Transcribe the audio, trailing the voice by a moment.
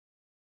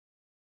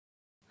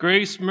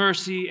Grace,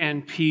 mercy,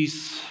 and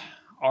peace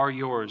are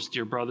yours,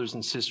 dear brothers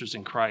and sisters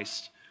in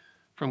Christ,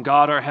 from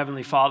God our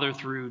Heavenly Father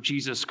through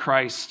Jesus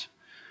Christ,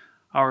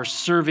 our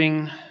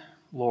serving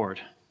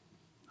Lord.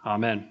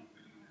 Amen.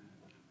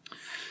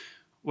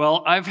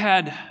 Well, I've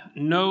had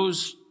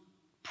nose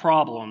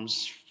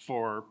problems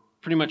for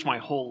pretty much my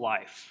whole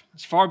life.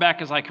 As far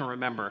back as I can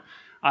remember,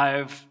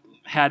 I've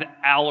had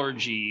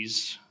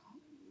allergies,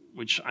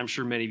 which I'm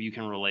sure many of you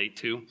can relate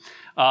to.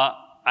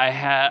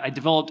 I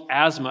developed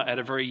asthma at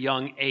a very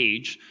young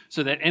age,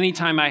 so that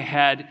anytime I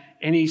had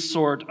any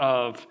sort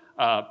of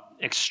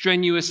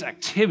extraneous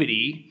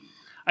activity,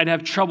 I'd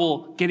have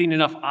trouble getting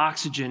enough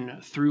oxygen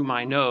through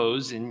my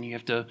nose, and you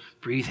have to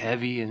breathe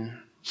heavy and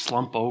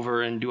slump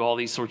over and do all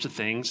these sorts of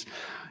things.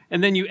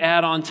 And then you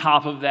add on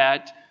top of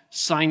that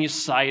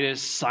sinusitis,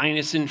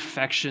 sinus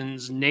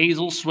infections,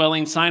 nasal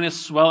swelling, sinus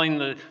swelling,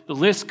 the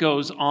list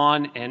goes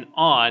on.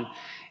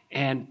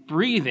 And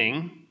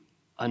breathing,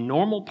 a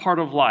normal part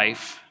of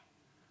life,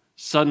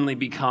 suddenly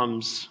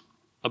becomes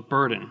a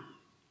burden.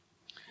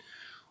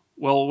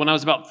 Well, when I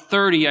was about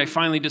 30, I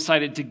finally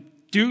decided to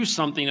do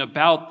something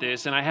about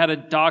this, and I had a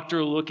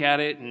doctor look at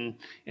it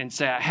and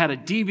say I had a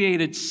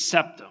deviated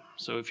septum.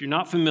 So if you're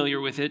not familiar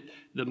with it,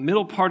 the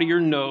middle part of your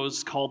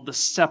nose called the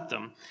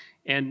septum.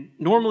 And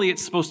normally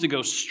it's supposed to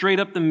go straight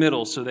up the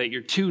middle so that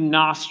your two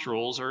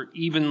nostrils are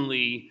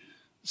evenly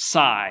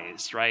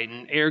sized, right?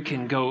 And air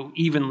can go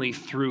evenly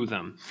through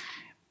them.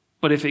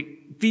 But if it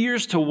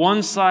veers to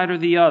one side or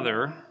the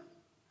other,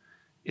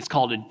 it's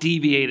called a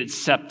deviated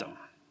septum.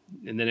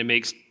 And then it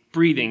makes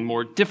breathing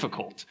more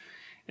difficult.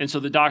 And so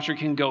the doctor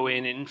can go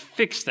in and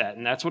fix that.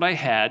 And that's what I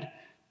had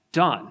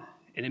done.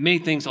 And it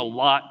made things a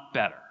lot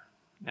better.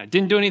 Now, it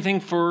didn't do anything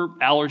for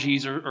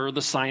allergies or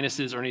the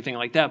sinuses or anything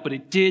like that, but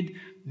it did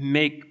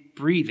make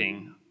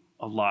breathing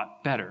a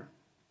lot better.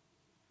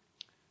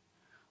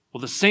 Well,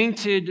 the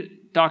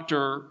sainted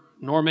Dr.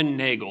 Norman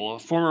Nagel, a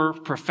former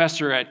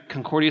professor at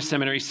Concordia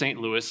Seminary, St.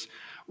 Louis,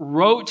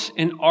 wrote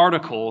an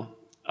article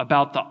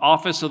about the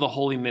office of the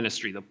Holy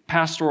Ministry, the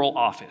pastoral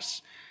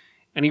office.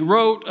 And he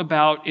wrote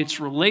about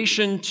its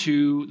relation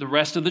to the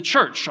rest of the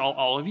church,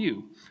 all of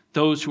you,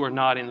 those who are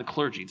not in the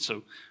clergy,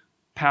 so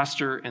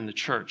pastor and the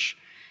church.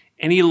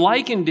 And he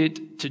likened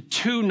it to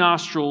two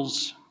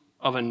nostrils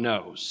of a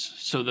nose.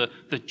 So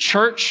the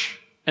church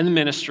and the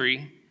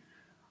ministry,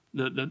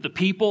 the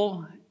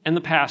people and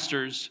the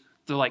pastors,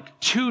 they're like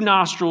two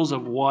nostrils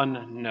of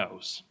one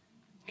nose,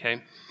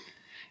 okay?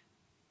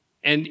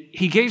 And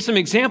he gave some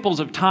examples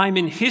of time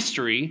in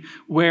history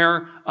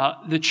where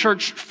the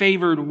church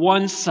favored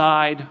one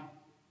side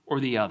or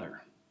the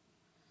other.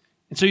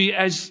 And so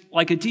as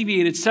like a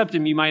deviated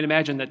septum, you might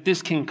imagine that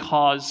this can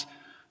cause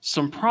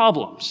some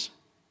problems.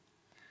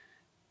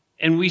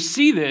 And we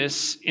see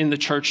this in the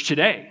church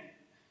today.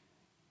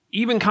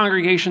 Even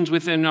congregations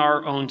within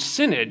our own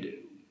synod,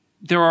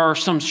 there are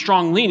some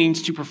strong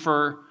leanings to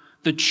prefer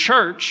the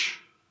church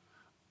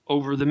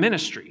over the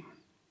ministry.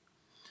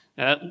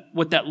 Now,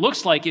 what that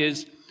looks like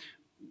is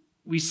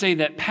we say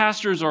that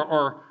pastors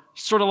are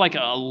sort of like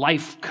a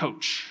life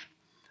coach.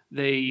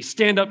 They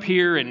stand up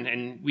here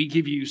and we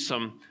give you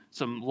some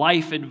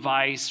life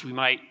advice. We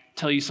might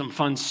tell you some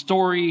fun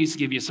stories,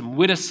 give you some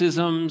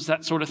witticisms,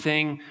 that sort of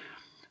thing.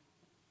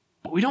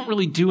 But we don't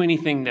really do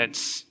anything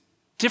that's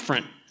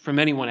different from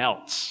anyone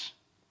else.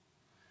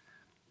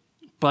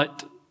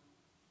 But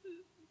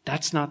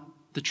that's not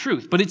the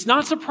truth. But it's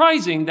not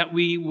surprising that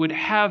we would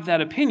have that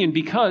opinion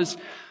because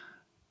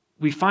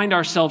we find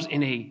ourselves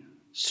in a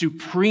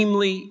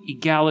supremely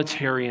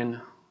egalitarian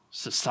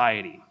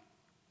society.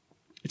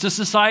 It's a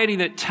society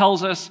that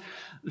tells us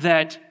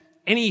that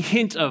any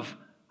hint of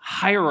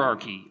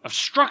hierarchy, of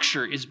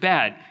structure is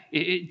bad.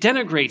 It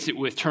denigrates it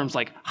with terms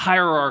like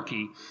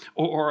hierarchy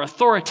or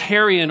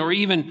authoritarian or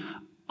even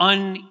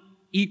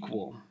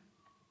unequal.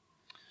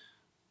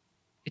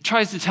 It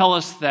tries to tell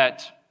us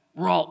that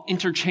we're all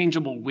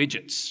interchangeable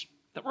widgets,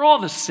 that we're all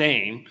the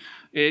same.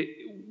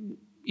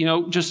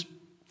 Just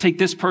take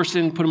this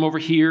person, put them over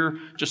here,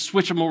 just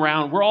switch them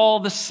around. We're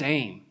all the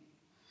same.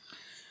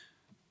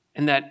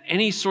 And that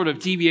any sort of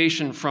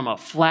deviation from a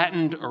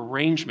flattened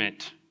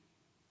arrangement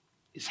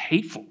is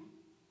hateful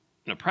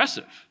and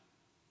oppressive.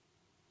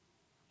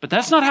 But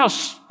that's not how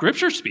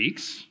Scripture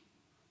speaks.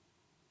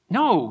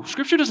 No,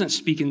 Scripture doesn't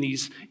speak in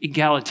these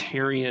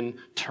egalitarian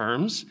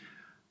terms.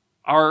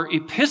 Our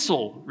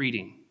epistle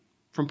reading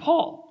from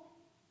Paul,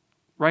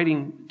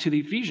 writing to the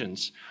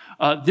Ephesians.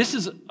 This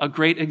is a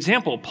great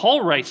example.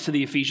 Paul writes to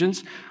the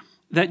Ephesians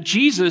that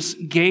Jesus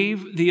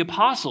gave the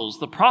apostles,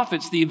 the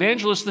prophets, the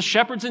evangelists, the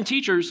shepherds, and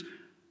teachers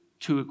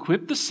to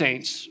equip the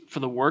saints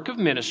for the work of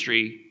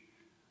ministry,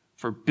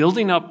 for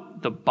building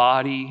up the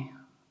body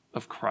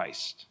of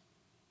Christ.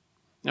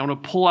 Now, I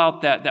want to pull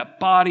out that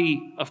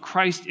body of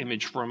Christ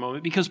image for a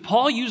moment because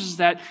Paul uses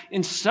that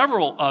in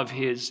several of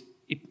his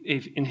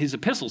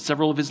epistles,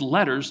 several of his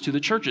letters to the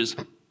churches.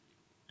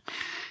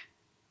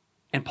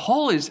 And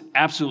Paul is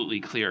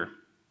absolutely clear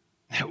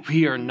that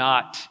we are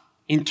not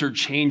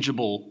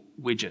interchangeable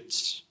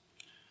widgets.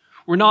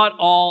 We're not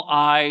all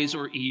eyes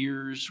or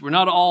ears. We're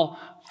not all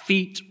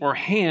feet or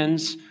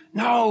hands.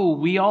 No,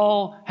 we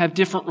all have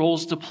different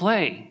roles to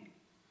play.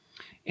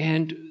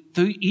 And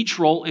each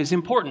role is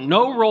important.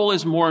 No role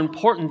is more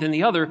important than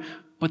the other,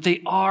 but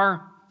they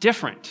are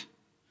different.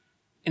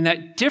 And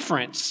that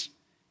difference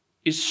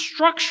is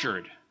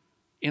structured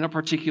in a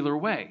particular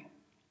way.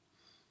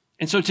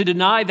 And so to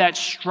deny that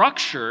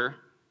structure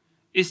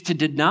is to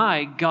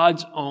deny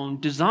God's own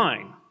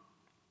design.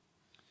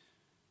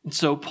 And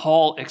so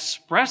Paul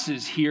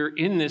expresses here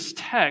in this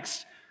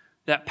text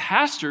that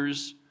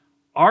pastors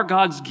are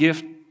God's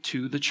gift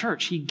to the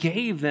church. He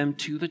gave them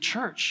to the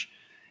church.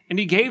 And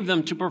he gave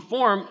them to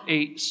perform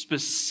a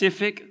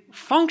specific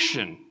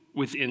function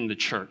within the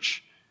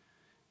church.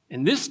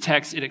 In this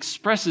text, it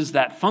expresses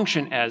that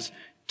function as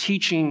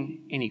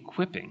teaching and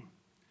equipping.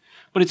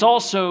 But it's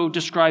also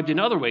described in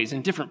other ways,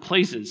 in different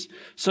places.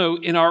 So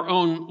in our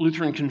own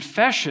Lutheran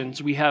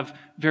confessions, we have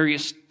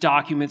various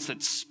documents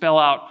that spell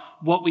out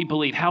what we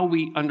believe, how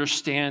we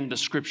understand the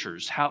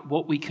scriptures,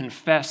 what we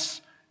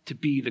confess to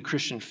be the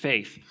Christian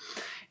faith.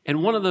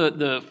 And one of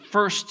the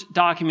first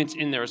documents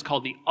in there is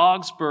called the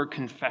Augsburg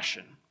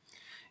Confession.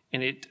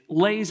 And it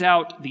lays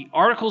out the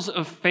articles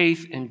of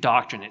faith and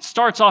doctrine. It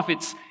starts off,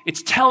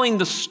 it's telling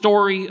the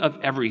story of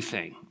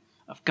everything,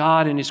 of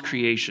God and his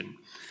creation.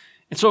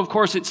 And so, of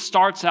course, it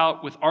starts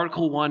out with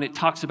Article 1. It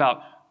talks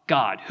about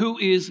God. Who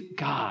is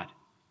God?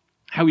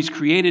 How he's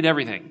created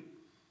everything.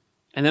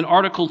 And then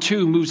Article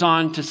 2 moves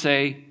on to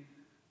say,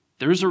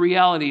 there's a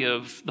reality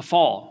of the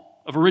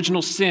fall, of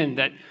original sin,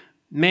 that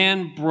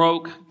man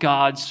broke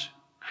God's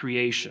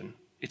creation.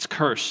 It's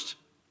cursed.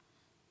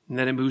 And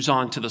then it moves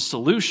on to the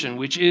solution,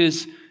 which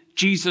is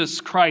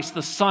Jesus Christ,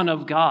 the Son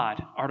of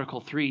God,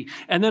 Article 3.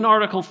 And then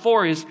Article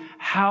 4 is,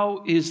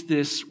 how is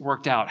this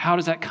worked out? How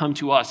does that come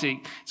to us?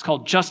 It's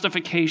called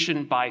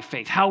justification by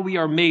faith, how we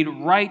are made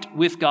right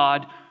with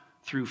God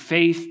through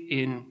faith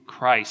in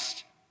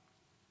Christ.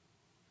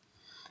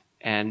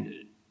 And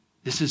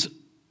this is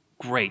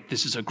great.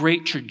 This is a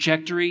great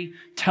trajectory,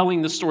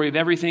 telling the story of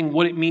everything,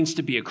 what it means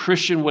to be a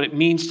Christian, what it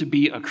means to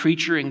be a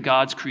creature in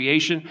God's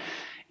creation.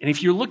 And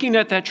if you're looking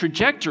at that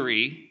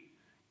trajectory,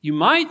 you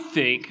might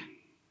think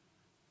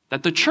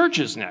that the church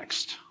is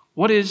next.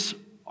 What is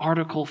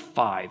Article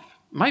 5? It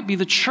might be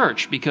the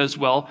church because,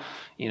 well,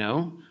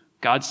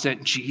 God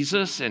sent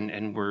Jesus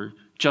and we're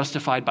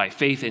justified by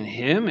faith in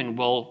him. And,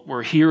 well,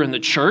 we're here in the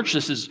church.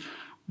 This is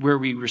where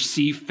we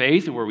receive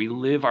faith and where we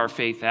live our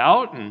faith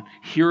out and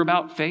hear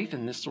about faith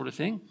and this sort of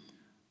thing.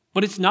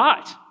 But it's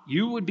not.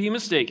 You would be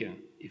mistaken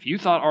if you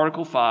thought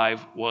Article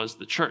 5 was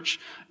the church.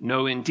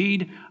 No,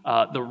 indeed,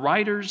 the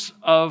writers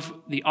of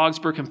the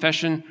Augsburg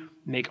Confession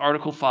make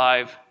Article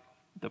 5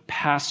 the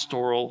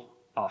pastoral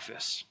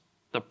office,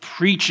 the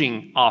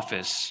preaching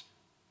office,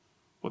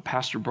 what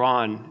Pastor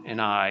Braun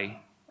and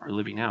I are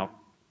living out.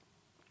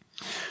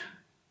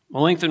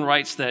 Melanchthon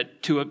writes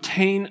that to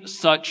obtain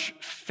such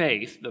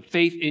faith, the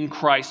faith in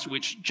Christ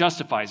which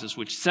justifies us,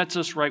 which sets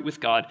us right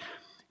with God,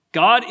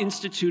 God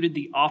instituted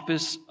the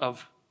office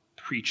of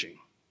preaching,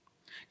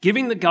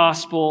 giving the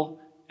gospel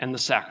and the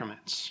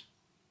sacraments.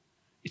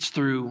 It's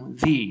through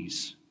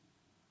these,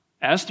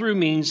 as through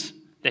means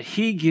that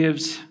he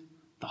gives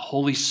the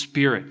Holy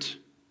Spirit,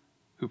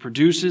 who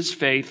produces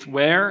faith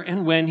where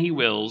and when he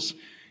wills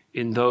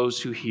in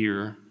those who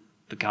hear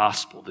the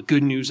gospel, the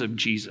good news of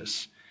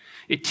Jesus.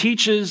 It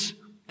teaches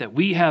that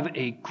we have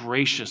a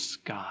gracious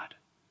God,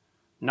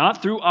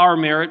 not through our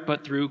merit,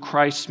 but through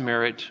Christ's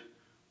merit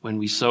when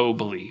we so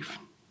believe.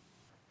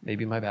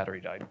 Maybe my battery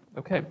died.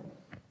 Okay.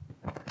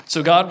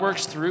 So God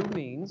works through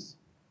means,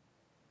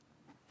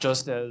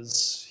 just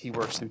as he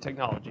works through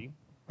technology.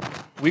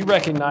 We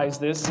recognize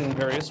this in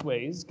various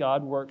ways.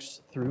 God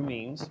works through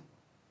means.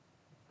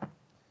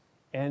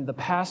 And the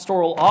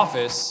pastoral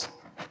office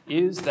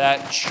is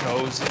that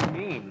chosen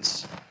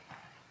means.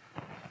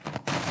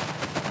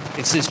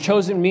 It's this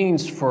chosen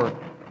means for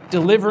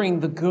delivering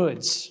the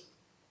goods,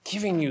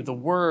 giving you the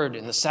word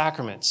and the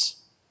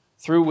sacraments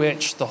through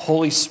which the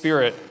Holy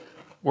Spirit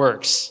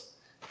works.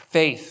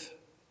 Faith,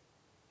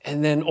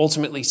 and then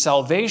ultimately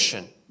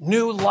salvation,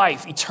 new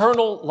life,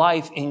 eternal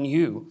life in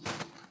you.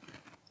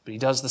 But he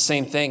does the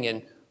same thing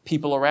in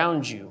people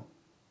around you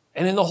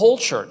and in the whole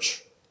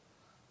church.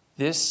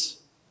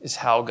 This is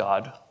how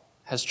God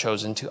has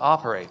chosen to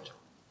operate.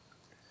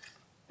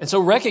 And so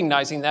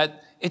recognizing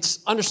that, it's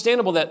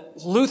understandable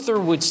that Luther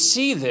would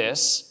see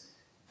this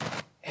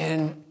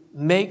and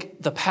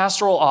make the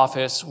pastoral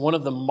office one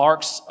of the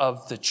marks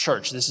of the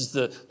church. This is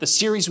the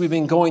series we've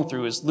been going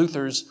through is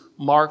Luther's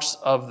Marks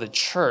of the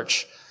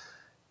Church.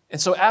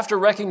 And so after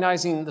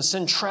recognizing the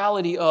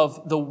centrality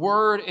of the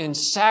word and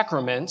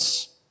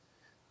sacraments,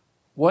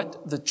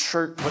 what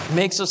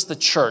makes us the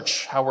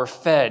church, how we're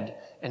fed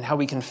and how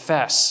we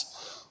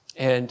confess,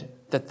 and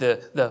that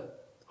the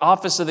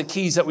office of the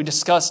keys that we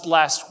discussed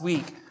last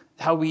week,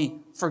 how we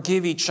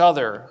forgive each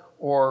other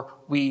or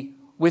we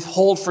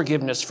withhold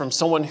forgiveness from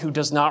someone who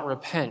does not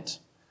repent.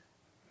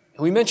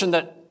 And we mentioned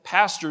that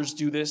pastors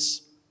do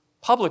this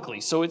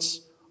publicly, so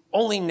it's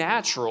only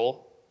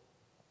natural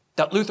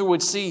that Luther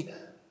would see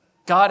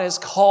God has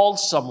called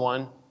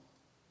someone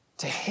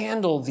to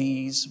handle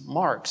these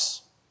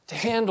marks, to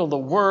handle the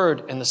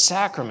word and the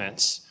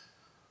sacraments,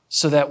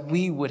 so that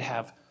we would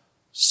have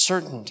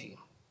certainty.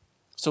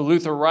 So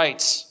Luther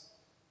writes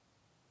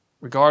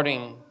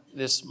regarding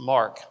this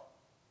mark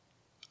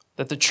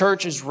that the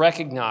church is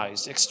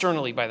recognized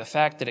externally by the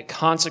fact that it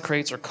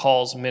consecrates or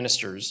calls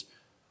ministers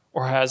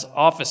or has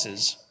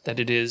offices that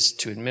it is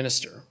to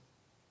administer.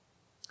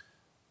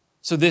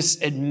 So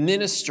this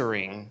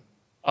administering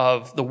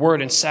of the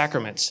word and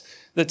sacraments,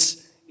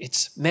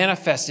 it's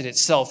manifested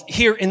itself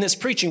here in this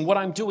preaching, what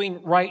I'm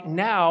doing right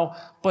now,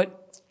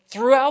 but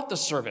throughout the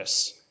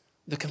service,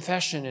 the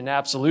confession and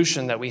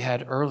absolution that we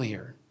had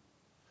earlier,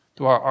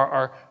 through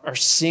our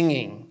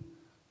singing,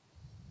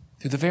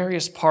 through the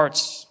various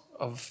parts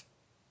of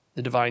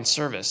the divine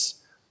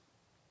service.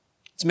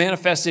 It's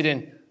manifested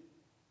in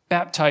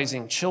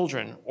baptizing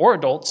children or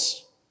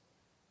adults,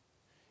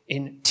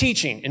 in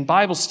teaching, in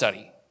Bible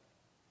study,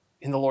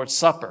 in the Lord's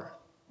Supper,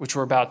 which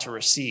we're about to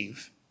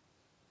receive.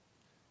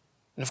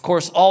 And of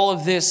course, all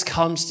of this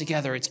comes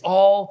together. It's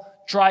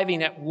all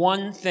driving at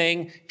one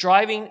thing,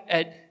 driving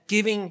at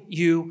giving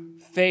you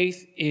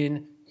faith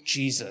in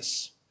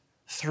Jesus,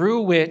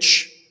 through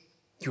which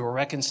you are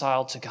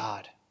reconciled to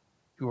God.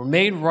 You are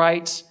made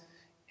right,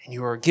 and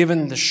you are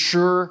given the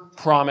sure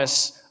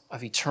promise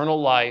of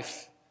eternal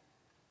life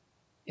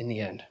in the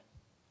end.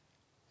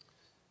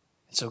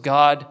 And so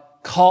God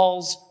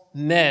calls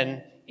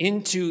men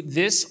into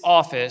this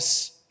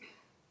office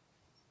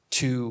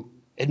to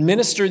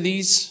administer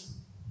these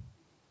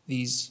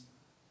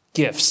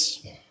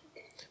gifts,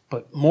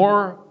 but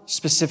more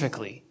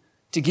specifically,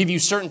 to give you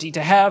certainty,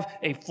 to have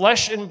a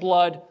flesh and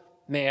blood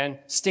man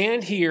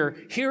stand here,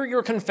 hear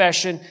your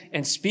confession,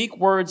 and speak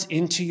words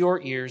into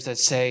your ears that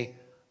say,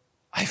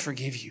 I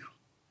forgive you,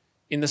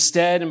 in the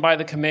stead and by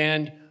the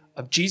command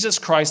of Jesus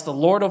Christ, the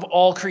Lord of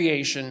all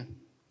creation,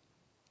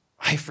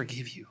 I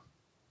forgive you.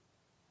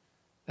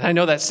 And I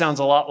know that sounds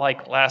a lot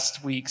like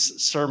last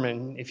week's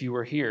sermon if you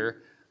were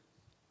here,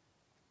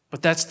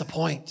 but that's the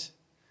point,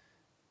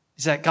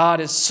 is that God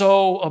is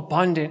so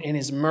abundant in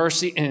his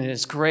mercy and in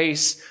his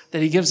grace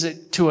that he gives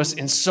it to us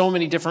in so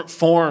many different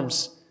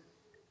forms,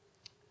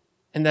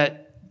 and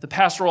that the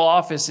pastoral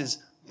office is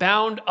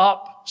bound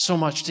up so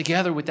much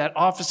together with that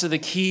office of the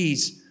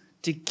keys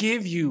to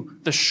give you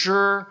the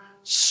sure,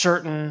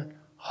 certain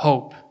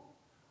hope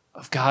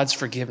of God's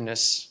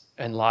forgiveness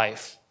and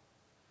life.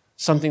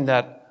 Something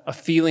that a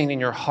feeling in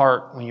your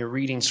heart when you're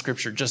reading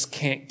Scripture just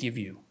can't give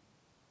you.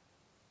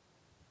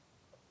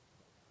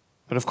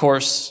 But of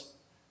course,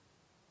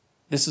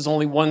 this is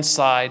only one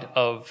side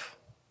of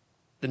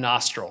the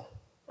nostril,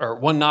 or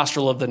one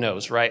nostril of the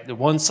nose, right? The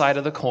one side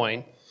of the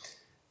coin.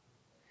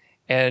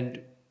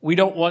 And we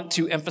don't want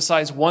to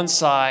emphasize one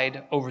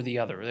side over the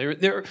other.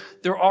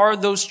 There are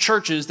those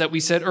churches that we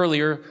said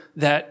earlier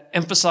that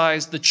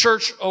emphasize the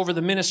church over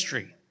the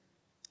ministry.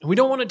 And we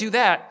don't want to do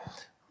that,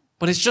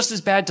 but it's just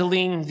as bad to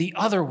lean the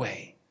other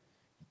way,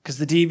 because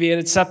the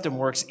deviated septum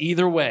works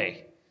either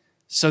way.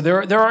 So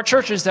there are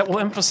churches that will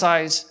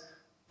emphasize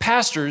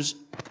pastors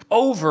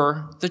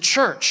over the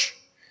church.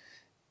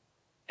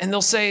 And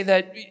they'll say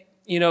that,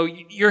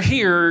 you're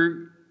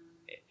here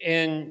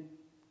and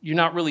you're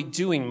not really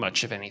doing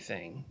much of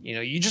anything.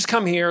 You just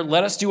come here,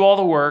 let us do all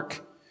the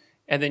work,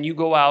 and then you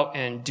go out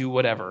and do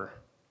whatever.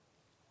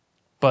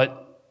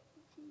 But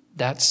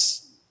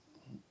that's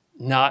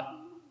not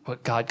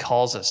what God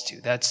calls us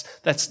to.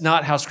 That's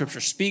not how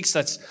Scripture speaks.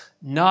 That's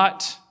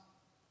not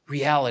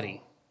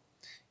reality.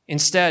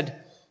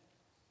 Instead,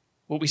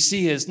 what we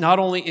see is not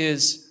only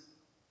is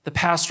the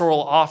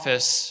pastoral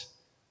office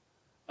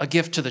a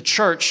gift to the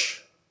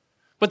church,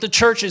 but the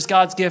church is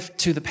God's gift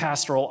to the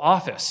pastoral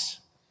office.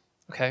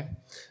 Okay?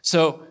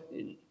 So,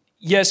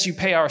 yes, you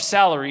pay our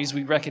salaries.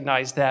 We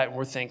recognize that, and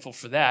we're thankful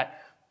for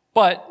that.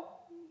 But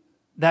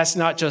that's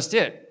not just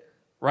it,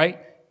 right?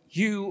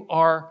 You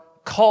are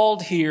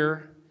called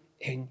here,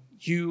 and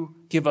you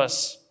give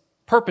us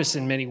purpose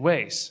in many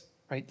ways,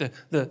 right?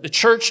 The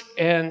church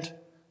and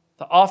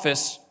the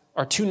office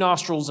are two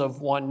nostrils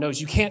of one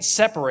nose. You can't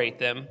separate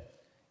them.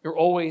 You're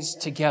always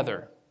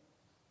together.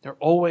 They're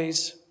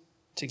always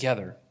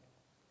together.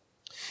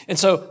 And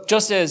so,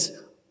 just as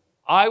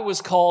I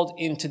was called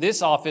into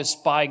this office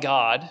by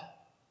God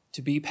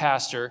to be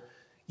pastor,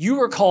 you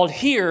were called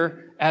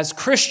here as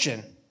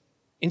Christian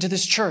into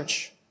this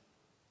church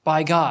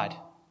by God.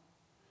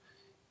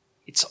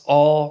 It's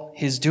all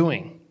his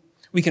doing.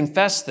 We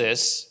confess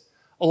this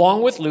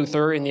along with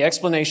Luther in the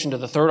explanation to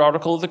the third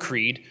article of the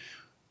Creed.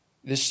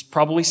 This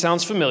probably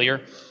sounds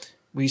familiar.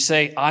 We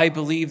say, I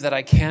believe that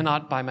I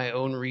cannot by my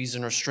own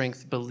reason or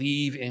strength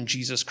believe in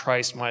Jesus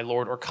Christ my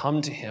Lord or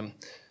come to him,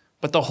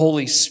 but the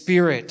Holy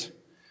Spirit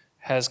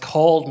has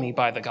called me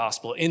by the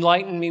gospel,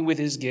 enlightened me with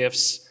his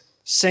gifts,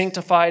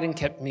 sanctified and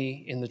kept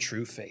me in the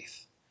true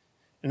faith.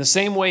 In the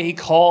same way, he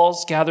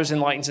calls, gathers,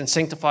 enlightens, and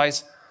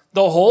sanctifies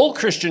the whole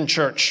Christian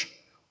church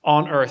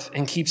on earth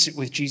and keeps it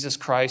with Jesus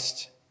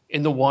Christ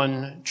in the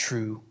one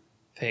true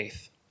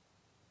faith.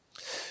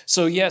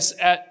 So yes,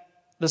 at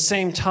the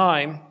same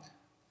time,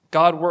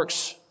 God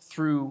works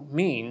through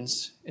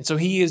means. And so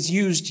he has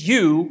used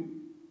you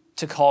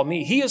to call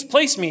me. He has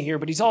placed me here,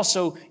 but he's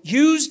also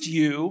used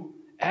you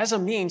as a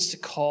means to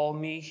call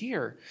me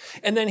here.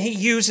 And then he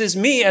uses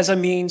me as a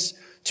means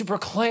to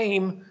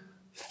proclaim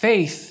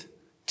faith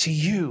to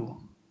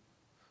you.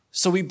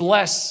 So we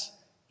bless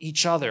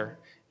each other.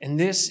 And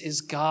this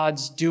is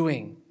God's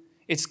doing.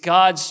 It's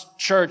God's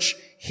church.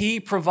 He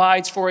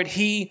provides for it.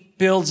 He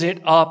builds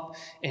it up,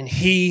 and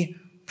he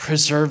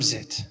preserves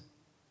it.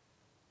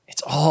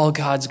 It's all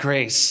God's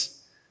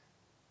grace.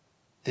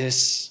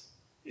 This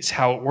is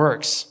how it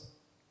works.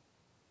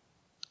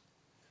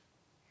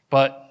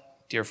 But,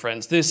 dear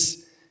friends,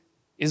 this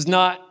is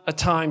not a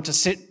time to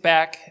sit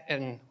back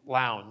and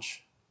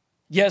lounge.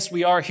 Yes,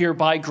 we are here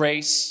by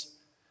grace.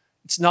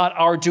 It's not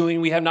our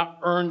doing. We have not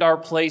earned our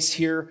place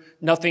here.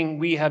 Nothing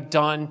we have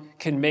done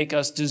can make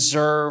us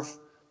deserve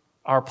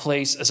our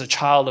place as a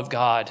child of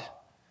God,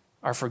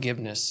 our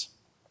forgiveness.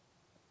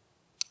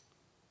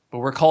 But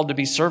we're called to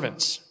be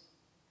servants.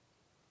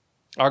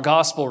 Our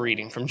gospel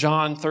reading from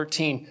John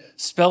 13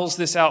 spells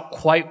this out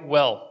quite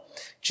well.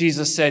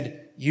 Jesus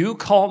said, "You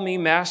call me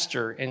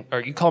master,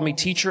 or you call me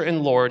teacher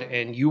and Lord,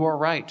 and you are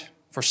right,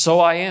 for so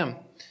I am.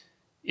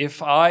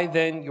 If I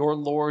then, your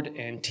Lord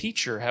and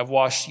teacher, have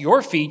washed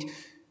your feet,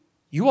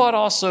 you ought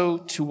also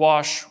to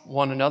wash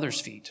one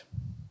another's feet.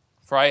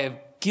 For I have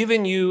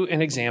given you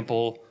an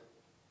example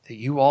that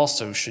you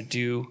also should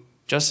do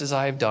just as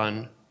I have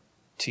done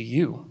to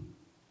you.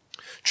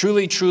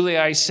 Truly, truly,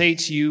 I say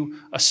to you,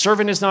 a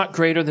servant is not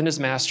greater than his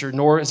master,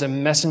 nor is a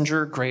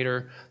messenger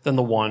greater than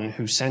the one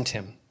who sent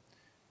him.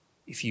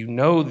 If you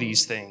know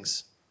these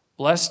things,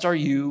 blessed are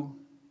you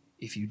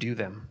if you do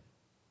them."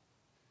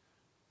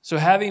 So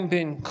having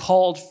been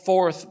called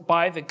forth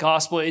by the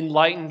gospel,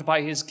 enlightened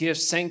by his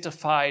gifts,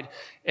 sanctified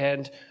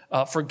and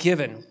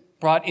forgiven,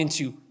 brought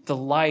into the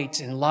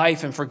light and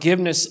life and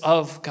forgiveness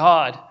of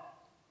God,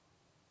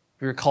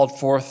 we are called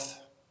forth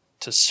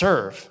to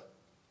serve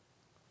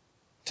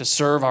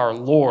our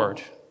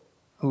Lord,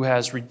 who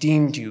has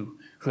redeemed you,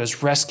 who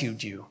has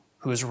rescued you,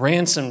 who has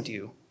ransomed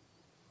you,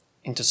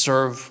 and to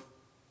serve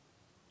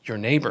your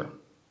neighbor.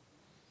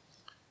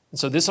 And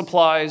so this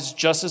applies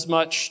just as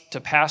much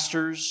to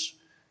pastors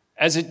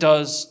as it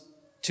does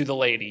to the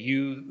laity,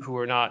 you who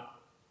are not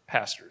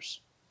pastors,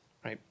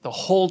 right? The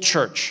whole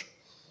church.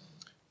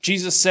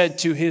 Jesus said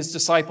to his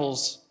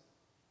disciples,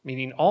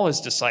 meaning all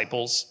his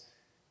disciples,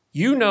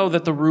 "You know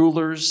that the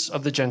rulers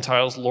of the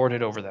Gentiles lord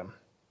it over them,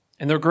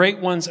 and their great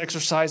ones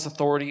exercise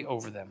authority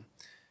over them.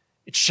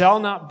 It shall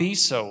not be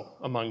so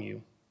among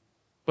you,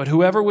 but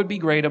whoever would be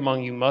great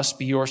among you must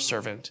be your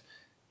servant,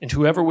 and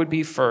whoever would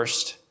be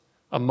first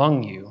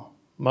among you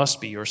must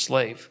be your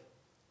slave.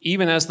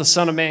 Even as the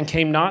Son of Man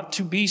came not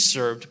to be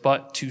served,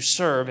 but to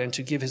serve and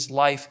to give his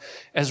life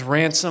as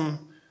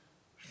ransom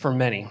for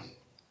many."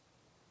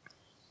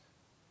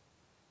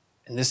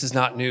 And this is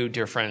not new,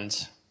 dear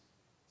friends.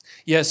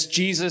 Yes,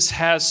 Jesus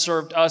has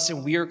served us,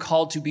 and we are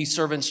called to be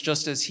servants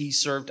just as he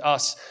served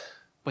us.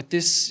 But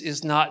this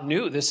is not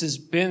new. This has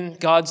been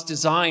God's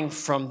design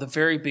from the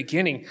very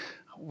beginning.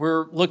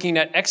 We're looking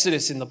at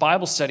Exodus in the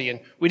Bible study,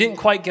 and we didn't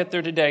quite get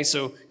there today,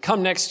 so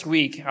come next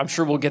week. I'm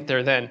sure we'll get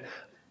there then.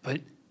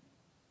 But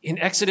in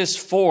Exodus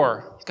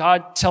 4,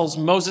 God tells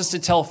Moses to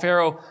tell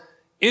Pharaoh,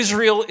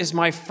 "Israel is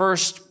my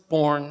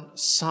firstborn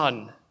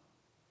son.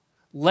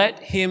 Let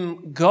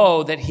him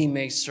go that he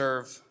may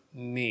serve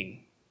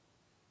me."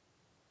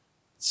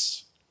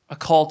 It's a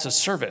call to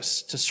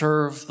service, to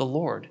serve the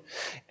Lord.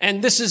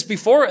 And this is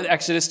before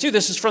Exodus too.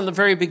 This is from the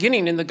very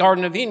beginning in the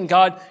Garden of Eden.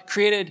 God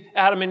created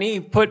Adam and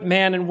Eve, put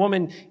man and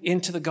woman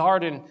into the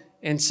garden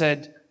and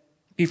said,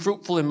 "Be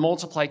fruitful and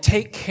multiply.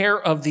 Take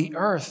care of the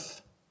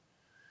earth."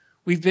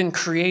 We've been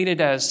created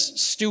as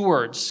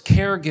stewards,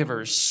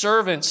 caregivers,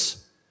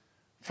 servants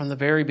from the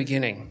very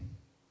beginning.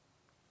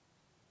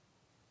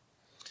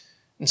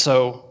 And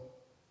so,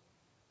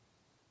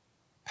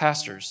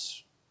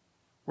 pastors,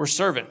 we're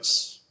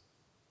servants.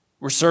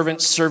 We're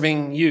servants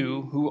serving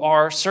you who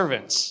are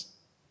servants.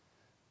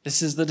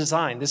 This is the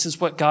design. This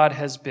is what God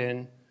has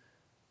been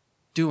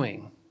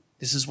doing.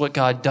 This is what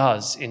God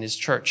does in his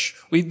church.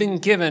 We've been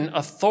given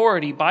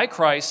authority by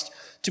Christ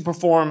to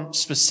perform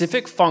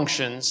specific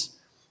functions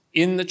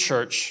in the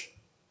church,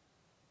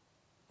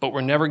 but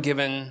we're never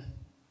given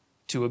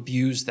to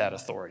abuse that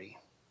authority,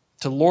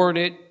 to lord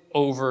it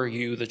over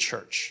you, the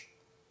church.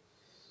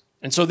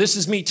 And so this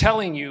is me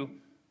telling you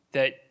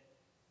that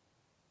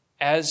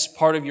as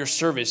part of your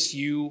service,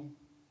 you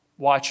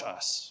watch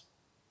us.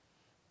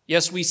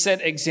 Yes, we set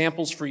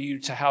examples for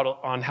you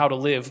on how to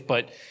live,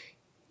 but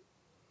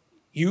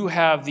you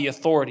have the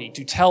authority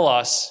to tell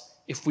us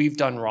if we've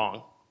done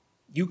wrong.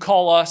 You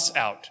call us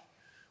out.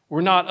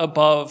 We're not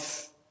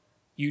above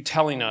you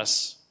telling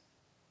us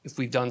if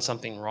we've done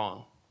something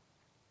wrong.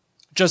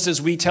 Just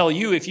as we tell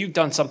you if you've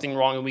done something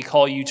wrong and we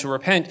call you to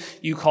repent,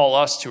 you call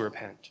us to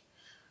repent.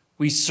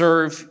 We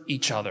serve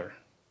each other.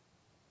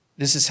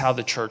 This is how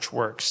the church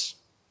works.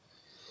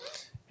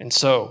 And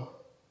so,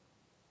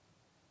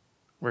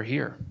 we're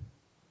here.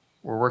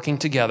 We're working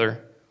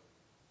together.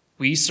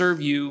 We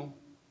serve you,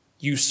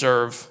 you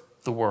serve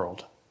the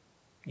world.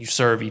 You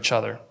serve each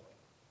other.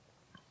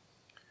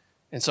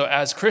 And so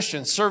as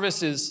Christians,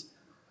 service is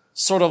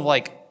sort of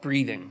like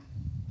breathing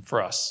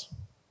for us.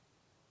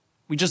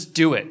 We just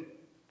do it,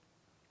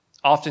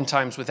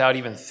 oftentimes without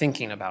even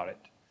thinking about it.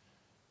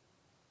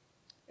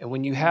 And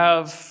when you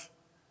have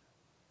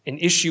an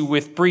issue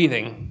with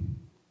breathing,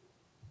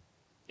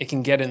 it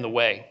can get in the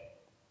way.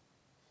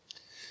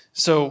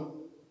 So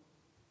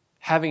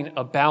having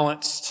a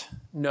balanced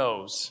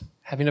nose,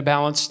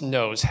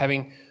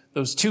 having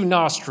those two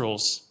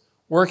nostrils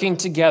working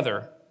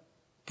together,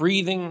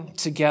 breathing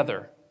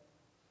together,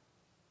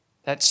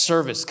 that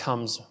service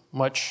comes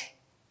much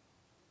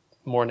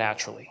more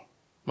naturally,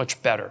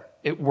 much better.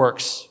 It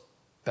works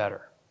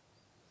better.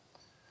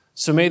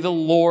 So may the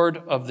Lord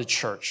of the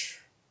church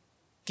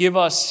give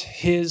us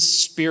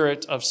his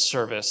spirit of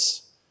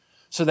service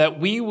so that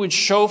we would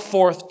show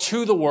forth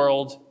to the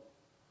world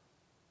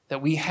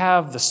that we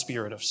have the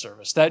spirit of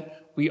service,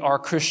 that we are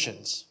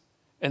Christians,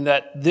 and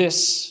that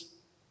this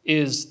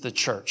is the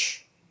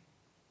church,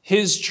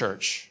 his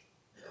church,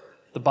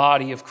 the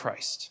body of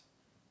Christ.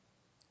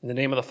 In the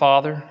name of the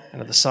Father,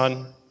 and of the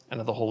Son, and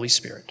of the Holy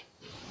Spirit.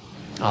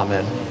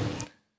 Amen.